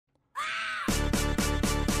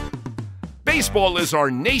Baseball is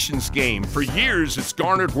our nation's game. For years, it's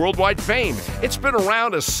garnered worldwide fame. It's been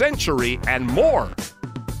around a century and more.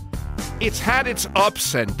 It's had its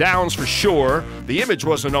ups and downs for sure. The image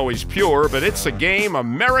wasn't always pure, but it's a game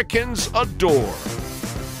Americans adore.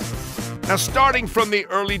 Now, starting from the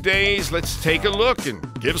early days, let's take a look and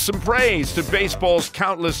give some praise to baseball's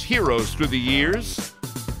countless heroes through the years.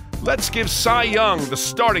 Let's give Cy Young the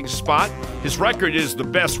starting spot. His record is the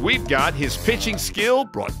best we've got. His pitching skill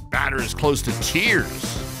brought batters close to tears.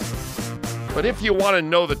 But if you want to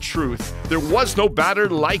know the truth, there was no batter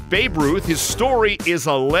like Babe Ruth. His story is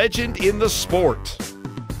a legend in the sport.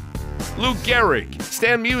 Lou Gehrig,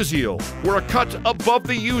 Stan Musial were a cut above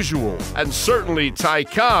the usual, and certainly Ty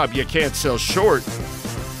Cobb you can't sell short.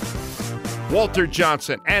 Walter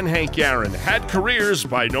Johnson and Hank Aaron had careers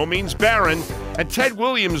by no means barren, and Ted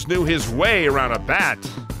Williams knew his way around a bat.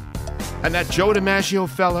 And that Joe DiMaggio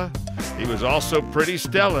fella, he was also pretty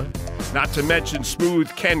stellar. Not to mention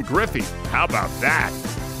smooth Ken Griffey. How about that?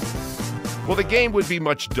 Well, the game would be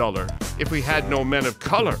much duller if we had no men of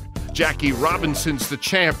color. Jackie Robinson's the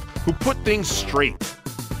champ who put things straight.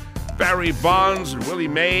 Barry Bonds and Willie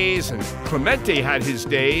Mays and Clemente had his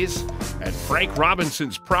days, and Frank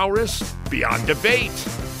Robinson's prowess beyond debate.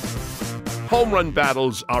 Home run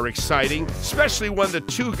battles are exciting, especially when the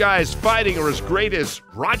two guys fighting are as great as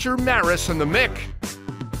Roger Maris and the Mick.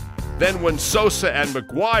 Then when Sosa and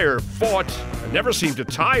McGuire fought and never seemed to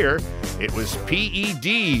tire, it was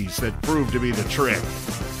PEDs that proved to be the trick.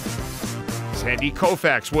 Sandy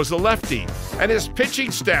Koufax was a lefty, and his pitching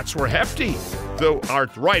stats were hefty, though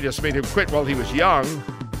arthritis made him quit while he was young.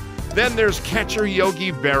 Then there's catcher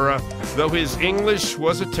Yogi Berra, though his English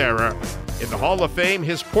was a terror. In the Hall of Fame,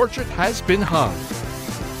 his portrait has been hung.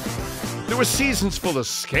 There were seasons full of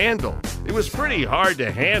scandal. It was pretty hard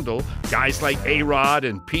to handle. Guys like A-Rod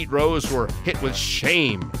and Pete Rose were hit with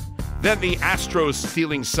shame. Then the Astros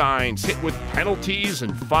stealing signs hit with penalties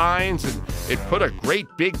and fines, and it put a great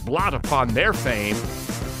big blot upon their fame.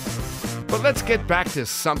 But let's get back to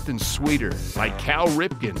something sweeter, like Cal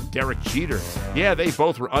Ripken, Derek Jeter. Yeah, they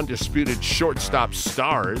both were undisputed shortstop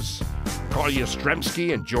stars. Carl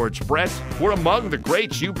Yastrzemski and George Brett were among the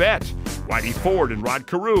greats, you bet. Whitey Ford and Rod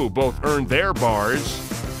Carew both earned their bars.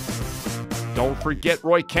 Don't forget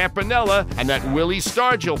Roy Campanella and that Willie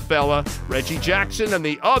Stargell fella, Reggie Jackson and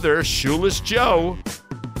the other Shoeless Joe.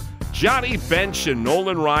 Johnny Bench and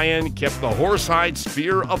Nolan Ryan kept the horsehide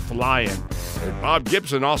spear a-flying. And Bob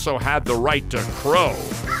Gibson also had the right to crow.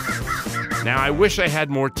 Now, I wish I had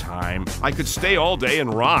more time. I could stay all day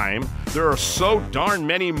and rhyme. There are so darn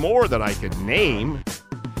many more that I could name.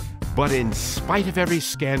 But in spite of every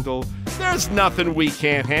scandal, there's nothing we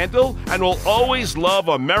can't handle, and we'll always love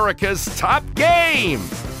America's top game.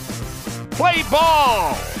 Play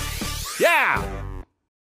ball! Yeah!